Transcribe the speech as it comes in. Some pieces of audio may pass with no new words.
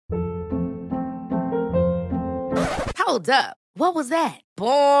Hold up. What was that?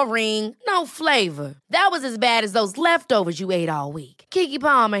 Boring. No flavor. That was as bad as those leftovers you ate all week. Keke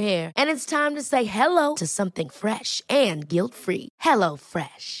Palmer here, and it's time to say hello to something fresh and guilt-free. Hello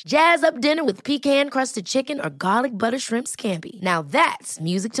Fresh. Jazz up dinner with pecan-crusted chicken or garlic butter shrimp scampi. Now that's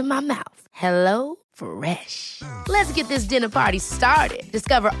music to my mouth. Hello Fresh. Let's get this dinner party started.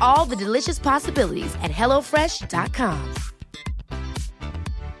 Discover all the delicious possibilities at hellofresh.com.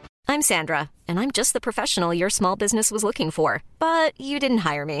 I'm Sandra, and I'm just the professional your small business was looking for. But you didn't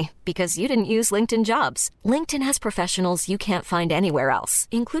hire me because you didn't use LinkedIn Jobs. LinkedIn has professionals you can't find anywhere else,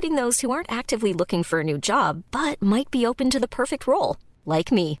 including those who aren't actively looking for a new job, but might be open to the perfect role,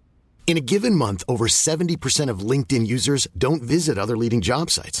 like me. In a given month, over 70% of LinkedIn users don't visit other leading job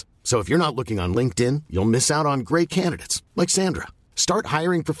sites. So if you're not looking on LinkedIn, you'll miss out on great candidates like Sandra. Start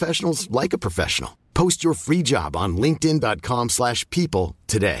hiring professionals like a professional. Post your free job on linkedin.com/people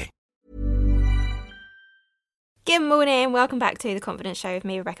today. Good morning, welcome back to The Confidence Show with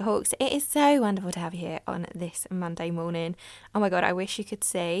me, Rebecca Hawkes. It is so wonderful to have you here on this Monday morning. Oh my god, I wish you could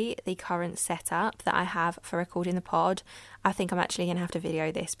see the current setup that I have for recording the pod. I think I'm actually going to have to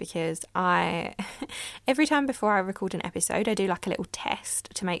video this because every time before I record an episode, I do like a little test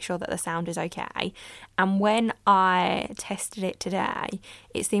to make sure that the sound is okay. And when I tested it today,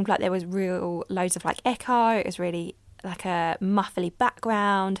 it seemed like there was loads of like echo. It was really like a muffly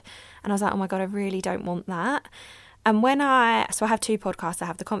background, and I was like, oh my god, I really don't want that. And so I have two podcasts. I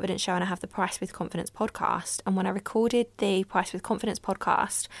have The Confidence Show and I have the Price with Confidence podcast. And when I recorded the Price with Confidence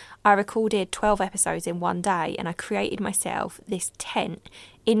podcast, I recorded 12 episodes in one day, and I created myself this tent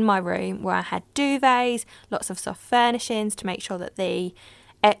in my room where I had duvets, lots of soft furnishings to make sure that the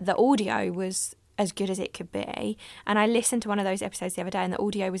audio was as good as it could be. And I listened to one of those episodes the other day and the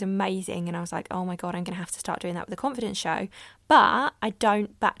audio was amazing, and I was like, oh my god, I'm going to have to start doing that with The Confidence Show. But I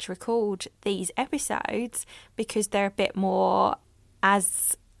don't batch record these episodes because they're a bit more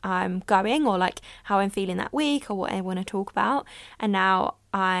as I'm going, or like how I'm feeling that week or what I want to talk about. And now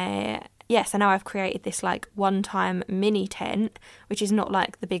so now I've created this like one-time mini tent, which is not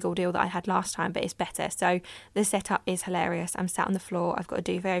like the big ordeal that I had last time, but it's better. So the setup is hilarious. I'm sat on the floor. I've got a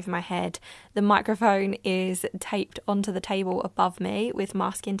duvet over my head. The microphone is taped onto the table above me with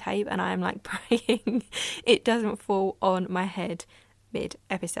masking tape, and I'm like praying it doesn't fall on my head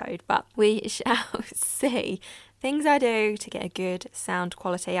mid-episode. But we shall see. Things I do to get a good sound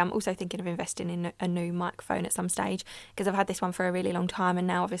quality. I'm also thinking of investing in a new microphone at some stage because I've had this one for a really long time, and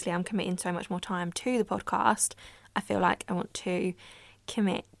now obviously I'm committing so much more time to the podcast. I feel like I want to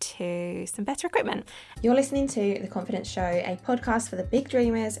commit to some better equipment. You're listening to The Confidence Show, a podcast for the big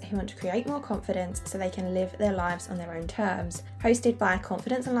dreamers who want to create more confidence so they can live their lives on their own terms. Hosted by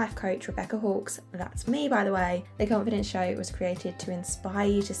confidence and life coach Rebecca Hawkes, that's me by the way. The Confidence Show was created to inspire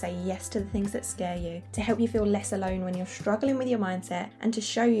you to say yes to the things that scare you, to help you feel less alone when you're struggling with your mindset, and to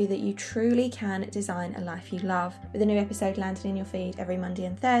show you that you truly can design a life you love. With a new episode landing in your feed every Monday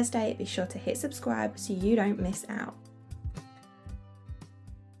and Thursday, be sure to hit subscribe so you don't miss out.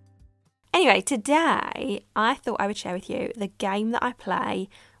 Anyway, today I thought I would share with you the game that I play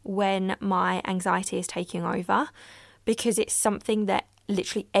when my anxiety is taking over, because it's something that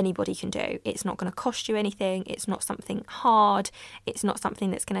literally anybody can do. It's not going to cost you anything. It's not something hard. It's not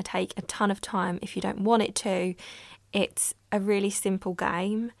something that's going to take a ton of time if you don't want it to. It's a really simple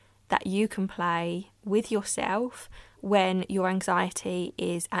game that you can play with yourself when your anxiety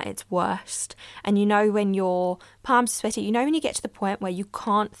is at its worst. And you know when your palms are sweaty, you know when you get to the point where you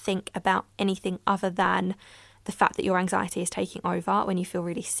can't think about anything other than the fact that your anxiety is taking over, when you feel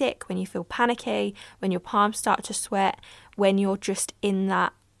really sick, when you feel panicky, when your palms start to sweat, when you're just in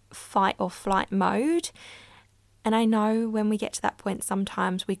that fight or flight mode. And I know when we get to that point,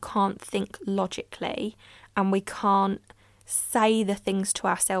 sometimes we can't think logically and we can't say the things to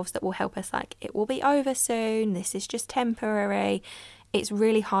ourselves that will help us, like, it will be over soon, this is just temporary. It's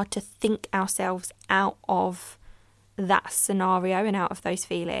really hard to think ourselves out of that scenario and out of those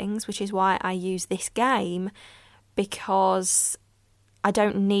feelings, which is why I use this game, because I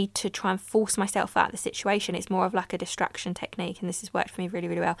don't need to try and force myself out of the situation. It's more of like a distraction technique, and this has worked for me really,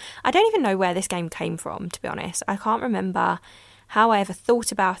 really well. I don't even know where this game came from, to be honest. I can't remember how I ever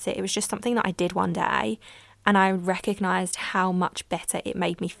thought about it. It was just something that I did one day, and I recognised how much better it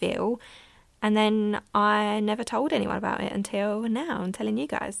made me feel. And then I never told anyone about it until now. I'm telling you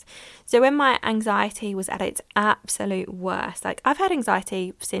guys. So when my anxiety was at its absolute worst, like I've had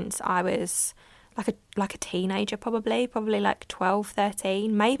anxiety since I was like a teenager, probably like 12,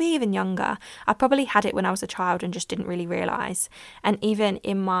 13, maybe even younger. I probably had it when I was a child and just didn't really realise. And even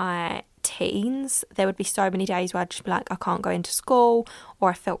in my teens, there would be so many days where I'd just be like, I can't go into school, or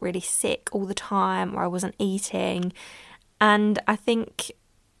I felt really sick all the time, or I wasn't eating. And I think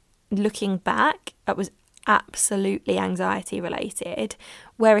looking back, it was absolutely anxiety related,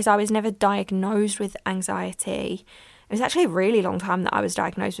 whereas I was never diagnosed with anxiety. It was actually a really long time that I was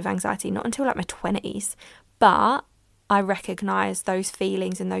diagnosed with anxiety, not until like my 20s, but I recognised those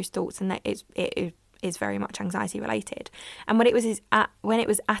feelings and those thoughts, and that it is very much anxiety related. And when it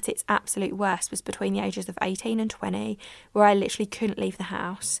was at its absolute worst was between the ages of 18 and 20, where I literally couldn't leave the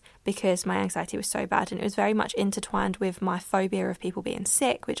house because my anxiety was so bad. And it was very much intertwined with my phobia of people being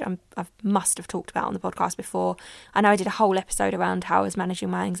sick, which I must have talked about on the podcast before. I know I did a whole episode around how I was managing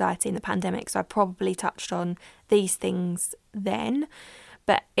my anxiety in the pandemic, so I probably touched on these things then.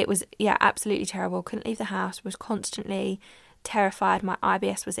 But it was, absolutely terrible. Couldn't leave the house, was constantly terrified. My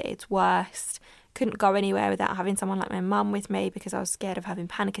IBS was at its worst. Couldn't go anywhere without having someone like my mum with me because I was scared of having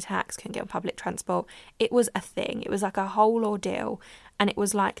panic attacks, couldn't get on public transport. It was a thing. It was like a whole ordeal, and it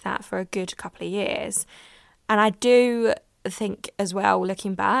was like that for a good couple of years. And I do think as well,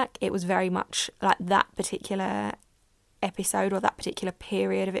 looking back, it was very much like that particular episode or that particular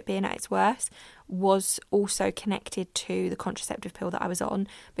period of it being at its worst was also connected to the contraceptive pill that I was on,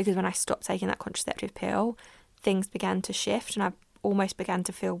 because when I stopped taking that contraceptive pill, things began to shift and I almost began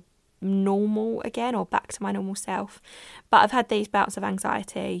to feel normal again, or back to my normal self. But I've had these bouts of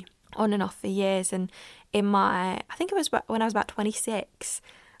anxiety on and off for years, and I think it was when I was about 26,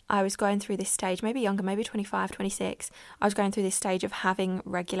 I was going through this stage, maybe younger, maybe 25, 26, I was going through this stage of having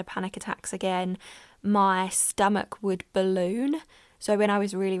regular panic attacks again. My stomach would balloon. So when I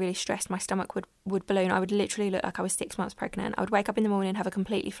was really, really stressed, my stomach would balloon. I would literally look like I was 6 months pregnant. I would wake up in the morning, have a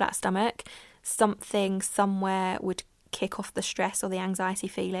completely flat stomach. Something somewhere would kick off the stress or the anxiety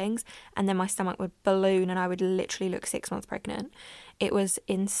feelings, and then my stomach would balloon and I would literally look 6 months pregnant. It was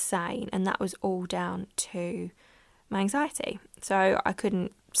insane, and that was all down to my anxiety. So I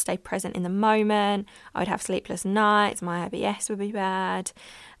couldn't stay present in the moment. I would have sleepless nights. My IBS would be bad.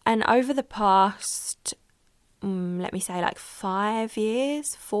 And over the past, let me say like 5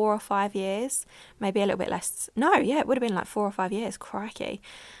 years, 4 or 5 years, maybe a little bit less. No, yeah, it would have been like 4 or 5 years. Crikey.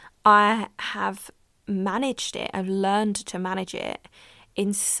 I have managed it. I've learned to manage it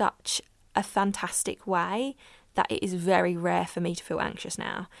in such a fantastic way that it is very rare for me to feel anxious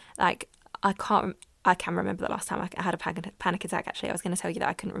now. Like I can remember the last time I had a panic attack. Actually, I was going to tell you that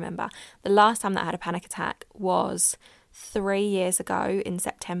I couldn't remember. The last time that I had a panic attack was 3 years ago in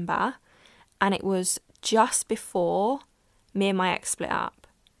September, and it was just before me and my ex split up,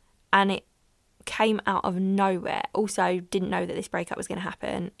 and it came out of nowhere. Also, didn't know that this breakup was going to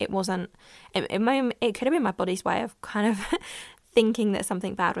happen. It could have been my body's way of kind of thinking that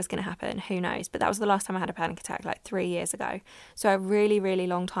something bad was going to happen. Who knows? But that was the last time I had a panic attack, like 3 years ago. So a really, really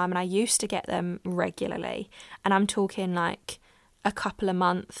long time. And I used to get them regularly. And I'm talking like a couple of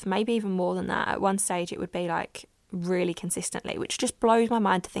months, maybe even more than that. At one stage, it would be like really consistently, which just blows my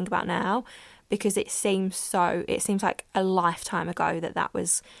mind to think about now, because it seems like a lifetime ago that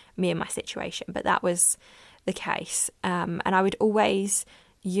was me and my situation, but that was the case. And I would always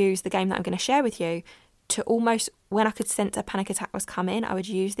use the game that I'm going to share with you to almost, when I could sense a panic attack was coming, I would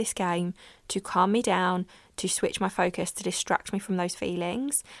use this game to calm me down, to switch my focus, to distract me from those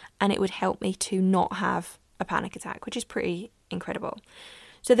feelings, and it would help me to not have a panic attack, which is pretty incredible.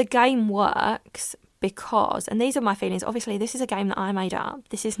 So the game works because, and these are my feelings, obviously this is a game that I made up.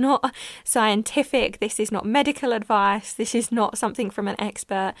 This is not scientific, this is not medical advice, this is not something from an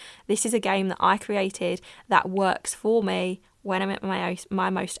expert. This is a game that I created that works for me when I'm at my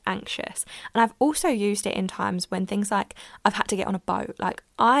most anxious. And I've also used it in times when things like I've had to get on a boat. Like,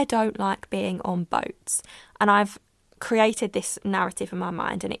 I don't like being on boats, and I've created this narrative in my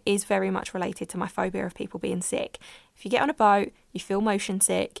mind, and it is very much related to my phobia of people being sick. If you get on a boat, you feel motion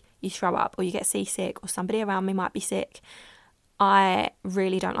sick, you throw up, or you get seasick, or somebody around me might be sick. I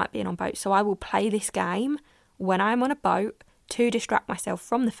really don't like being on boats, so I will play this game when I'm on a boat to distract myself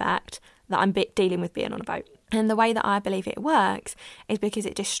from the fact that I'm dealing with being on a boat. And the way that I believe it works is because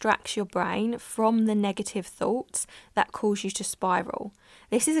it distracts your brain from the negative thoughts that cause you to spiral.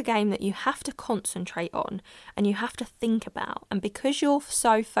 This is a game that you have to concentrate on and you have to think about. And because you're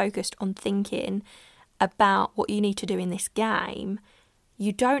so focused on thinking about what you need to do in this game,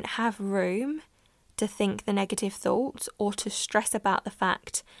 you don't have room to think the negative thoughts or to stress about the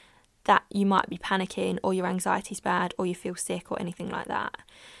fact that you might be panicking or your anxiety's bad or you feel sick or anything like that.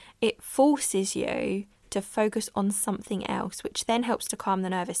 It forces you to focus on something else, which then helps to calm the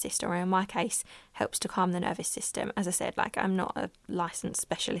nervous system, or in my case, helps to calm the nervous system. As I said, like, I'm not a licensed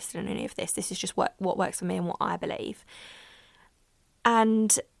specialist in any of this. This is just what works for me and what I believe.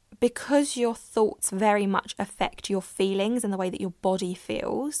 And because your thoughts very much affect your feelings and the way that your body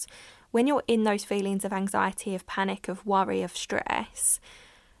feels, when you're in those feelings of anxiety, of panic, of worry, of stress,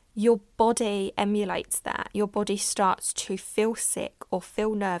 your body emulates that. Your body starts to feel sick or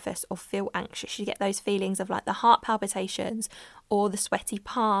feel nervous or feel anxious. You get those feelings of like the heart palpitations or the sweaty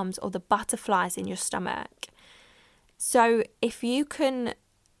palms or the butterflies in your stomach. So if you can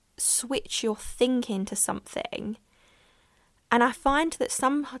switch your thinking to something, and I find that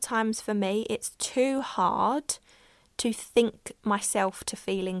sometimes for me it's too hard to think myself to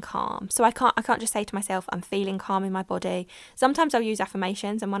feeling calm. So I can't just say to myself, I'm feeling calm in my body. Sometimes I'll use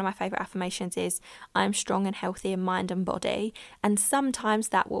affirmations, and one of my favourite affirmations is, I'm strong and healthy in mind and body. And sometimes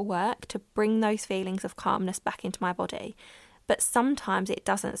that will work to bring those feelings of calmness back into my body. But sometimes it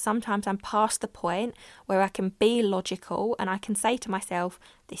doesn't. Sometimes I'm past the point where I can be logical and I can say to myself,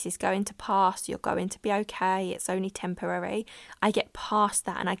 this is going to pass, you're going to be okay, it's only temporary. I get past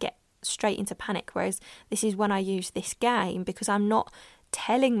that and I get straight into panic, whereas this is when I use this game, because I'm not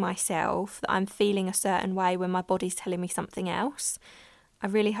telling myself that I'm feeling a certain way when my body's telling me something else. I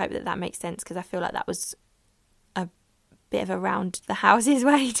really hope that makes sense, because I feel like that was a bit of a round the houses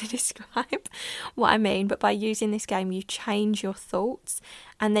way to describe what I mean. But by using this game, you change your thoughts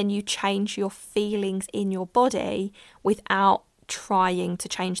and then you change your feelings in your body without trying to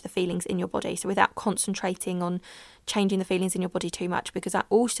change the feelings in your body. So without concentrating on changing the feelings in your body too much, because I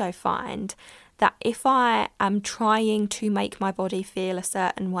also find that if I am trying to make my body feel a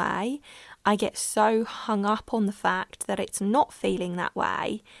certain way, I get so hung up on the fact that it's not feeling that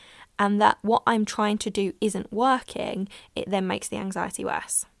way and that what I'm trying to do isn't working, it then makes the anxiety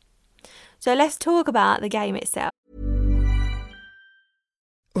worse. So let's talk about the game itself.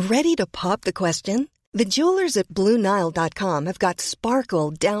 Ready to pop the question? The jewelers at BlueNile.com have got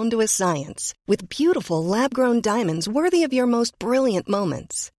sparkle down to a science with beautiful lab-grown diamonds worthy of your most brilliant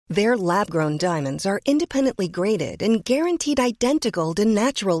moments. Their lab-grown diamonds are independently graded and guaranteed identical to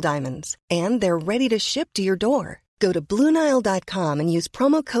natural diamonds, and they're ready to ship to your door. Go to BlueNile.com and use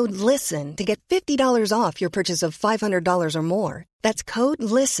promo code LISTEN to get $50 off your purchase of $500 or more. That's code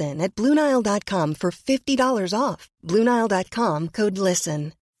LISTEN at BlueNile.com for $50 off. BlueNile.com, code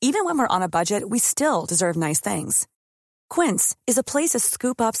LISTEN. Even when we're on a budget, we still deserve nice things. Quince is a place to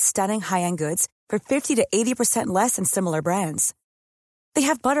scoop up stunning high-end goods for 50 to 80% less than similar brands. They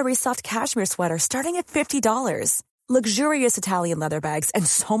have buttery soft cashmere sweaters starting at $50, luxurious Italian leather bags, and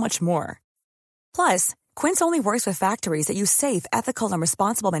so much more. Plus, Quince only works with factories that use safe, ethical, and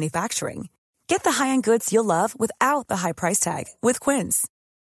responsible manufacturing. Get the high-end goods you'll love without the high price tag with Quince.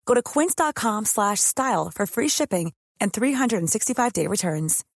 Go to quince.com/style for free shipping and 365-day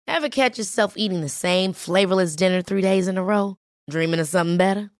returns. Ever catch yourself eating the same flavorless dinner 3 days in a row? Dreaming of something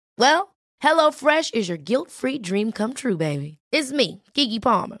better? Well, HelloFresh is your guilt-free dream come true, baby. It's me, Keke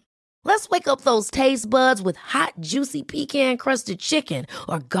Palmer. Let's wake up those taste buds with hot, juicy pecan-crusted chicken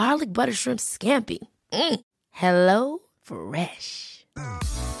or garlic butter shrimp scampi. Hello Fresh.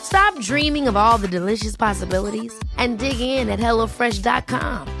 Stop dreaming of all the delicious possibilities and dig in at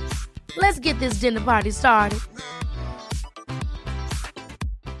HelloFresh.com. Let's get this dinner party started.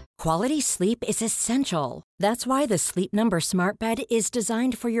 Quality sleep is essential. That's why the Sleep Number Smart Bed is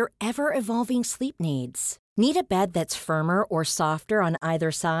designed for your ever-evolving sleep needs. Need a bed that's firmer or softer on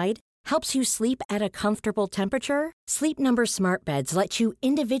either side? Helps you sleep at a comfortable temperature? Sleep Number Smart Beds let you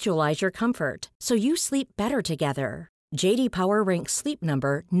individualize your comfort, so you sleep better together. J.D. Power ranks Sleep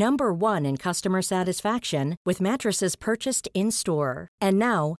Number #1 in customer satisfaction with mattresses purchased in-store. And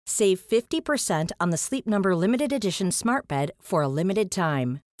now, save 50% on the Sleep Number Limited Edition Smart Bed for a limited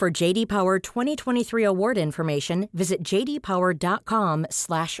time. For J.D. Power 2023 award information, visit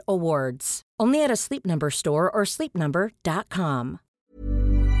jdpower.com/awards. Only at a Sleep Number store or sleepnumber.com.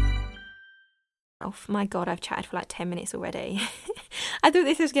 Oh my God, I've chatted for like 10 minutes already. I thought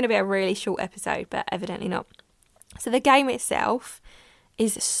this was going to be a really short episode, but evidently not. So the game itself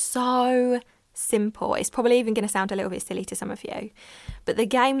is so simple. It's probably even going to sound a little bit silly to some of you. But the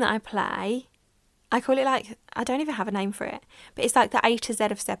game that I play, I call it like, I don't even have a name for it, but it's like the A to Z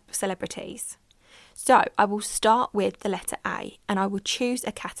of celebrities. So I will start with the letter A and I will choose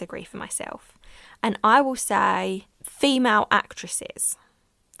a category for myself. And I will say female actresses.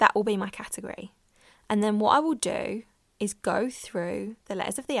 That will be my category. And then what I will do is go through the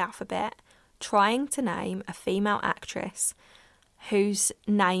letters of the alphabet, trying to name a female actress whose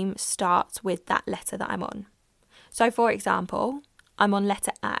name starts with that letter that I'm on. So for example, I'm on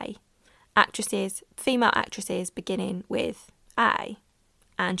letter A. Actresses, female actresses beginning with A.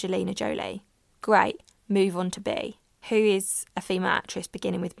 Angelina Jolie. Great. Move on to B. Who is a female actress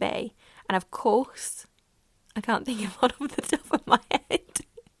beginning with B? And of course, I can't think of one off the top of my head.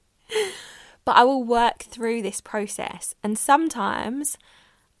 But I will work through this process, and sometimes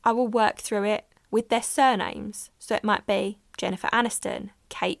I will work through it with their surnames. So it might be Jennifer Aniston,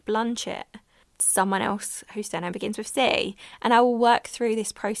 Kate Blanchett, someone else whose surname begins with C, and I will work through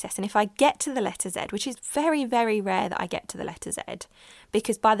this process. And if I get to the letter Z, which is very, very rare that I get to the letter Z,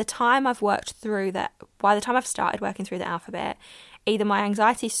 because by the time I've started working through the alphabet, either my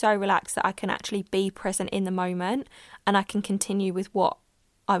anxiety is so relaxed that I can actually be present in the moment and I can continue with what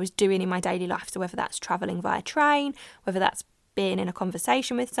I was doing in my daily life. So whether that's travelling via train, whether that's being in a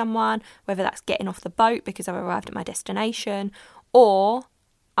conversation with someone, whether that's getting off the boat because I've arrived at my destination, or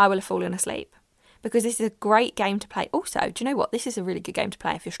I will have fallen asleep. Because this is a great game to play. Also, do you know what? This is a really good game to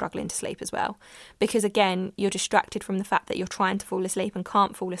play if you're struggling to sleep as well. Because again, you're distracted from the fact that you're trying to fall asleep and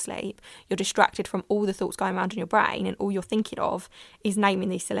can't fall asleep. You're distracted from all the thoughts going around in your brain, and all you're thinking of is naming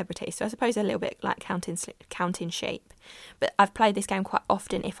these celebrities. So I suppose a little bit like counting sheep. But I've played this game quite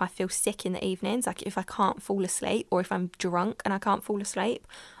often if I feel sick in the evenings, like if I can't fall asleep, or if I'm drunk and I can't fall asleep,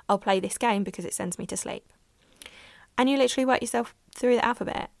 I'll play this game because it sends me to sleep. And you literally work yourself through the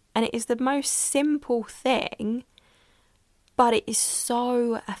alphabet. And it is the most simple thing, but it is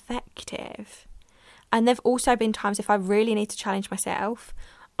so effective. And there have also been times if I really need to challenge myself,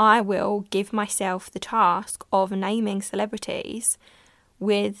 I will give myself the task of naming celebrities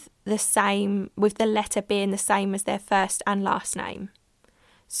with the letter being the same as their first and last name.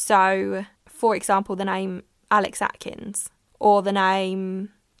 So, for example, the name Alex Atkins, or the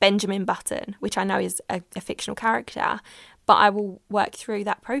name Benjamin Button, which I know is a fictional character, but I will work through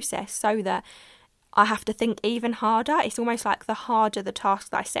that process so that I have to think even harder. It's almost like the harder the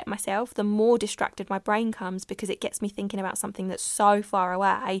task that I set myself, the more distracted my brain comes, because it gets me thinking about something that's so far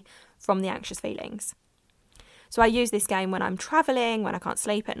away from the anxious feelings. So I use this game when I'm travelling, when I can't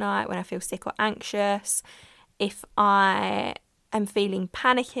sleep at night, when I feel sick or anxious, if I am feeling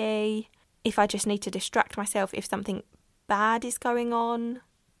panicky, if I just need to distract myself, if something bad is going on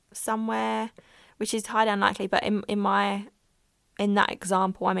somewhere, which is highly unlikely, but in that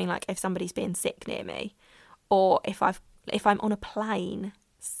example, I mean, like if somebody's being sick near me, or if I'm on a plane,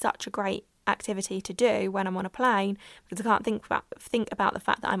 such a great activity to do when I'm on a plane, because I can't think about the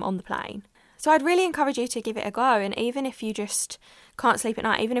fact that I'm on the plane. So I'd really encourage you to give it a go. And even if you just can't sleep at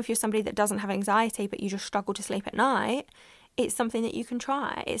night, even if you're somebody that doesn't have anxiety but you just struggle to sleep at night, it's something that you can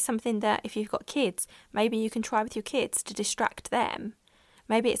try. It's something that if you've got kids, maybe you can try with your kids to distract them.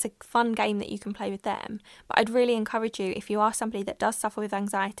 Maybe it's a fun game that you can play with them. But I'd really encourage you, if you are somebody that does suffer with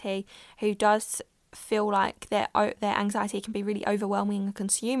anxiety, who does feel like their anxiety can be really overwhelming and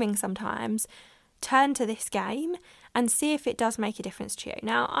consuming sometimes, turn to this game and see if it does make a difference to you.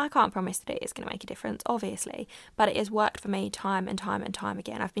 Now, I can't promise that it is going to make a difference, obviously, but it has worked for me time and time and time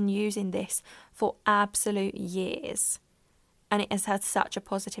again. I've been using this for absolute years, and it has had such a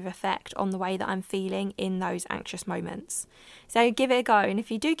positive effect on the way that I'm feeling in those anxious moments. So give it a go, and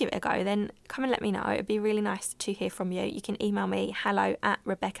if you do give it a go, then come and let me know. It'd be really nice to hear from you. You can email me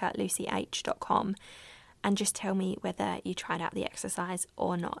hello@RebeccaLucyH.com and just tell me whether you tried out the exercise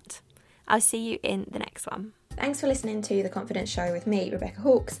or not. I'll see you in the next one. Thanks for listening to The Confidence Show with me, Rebecca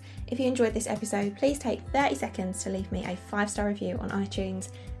Hawkes. If you enjoyed this episode, please take 30 seconds to leave me a 5-star review on iTunes.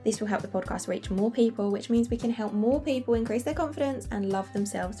 This will help the podcast reach more people, which means we can help more people increase their confidence and love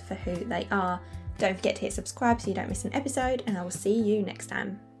themselves for who they are. Don't forget to hit subscribe so you don't miss an episode, and I will see you next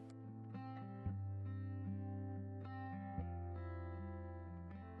time.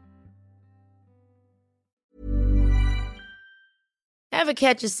 Ever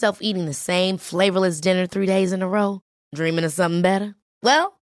catch yourself eating the same flavorless dinner 3 days in a row? Dreaming of something better?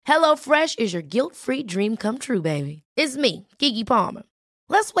 Well, HelloFresh is your guilt-free dream come true, baby. It's me, Keke Palmer.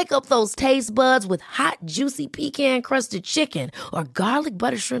 Let's wake up those taste buds with hot, juicy pecan-crusted chicken or garlic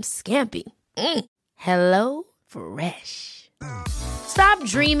butter shrimp scampi. Hello Fresh. Stop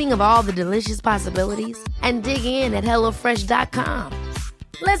dreaming of all the delicious possibilities and dig in at HelloFresh.com.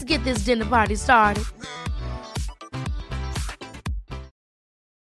 Let's get this dinner party started.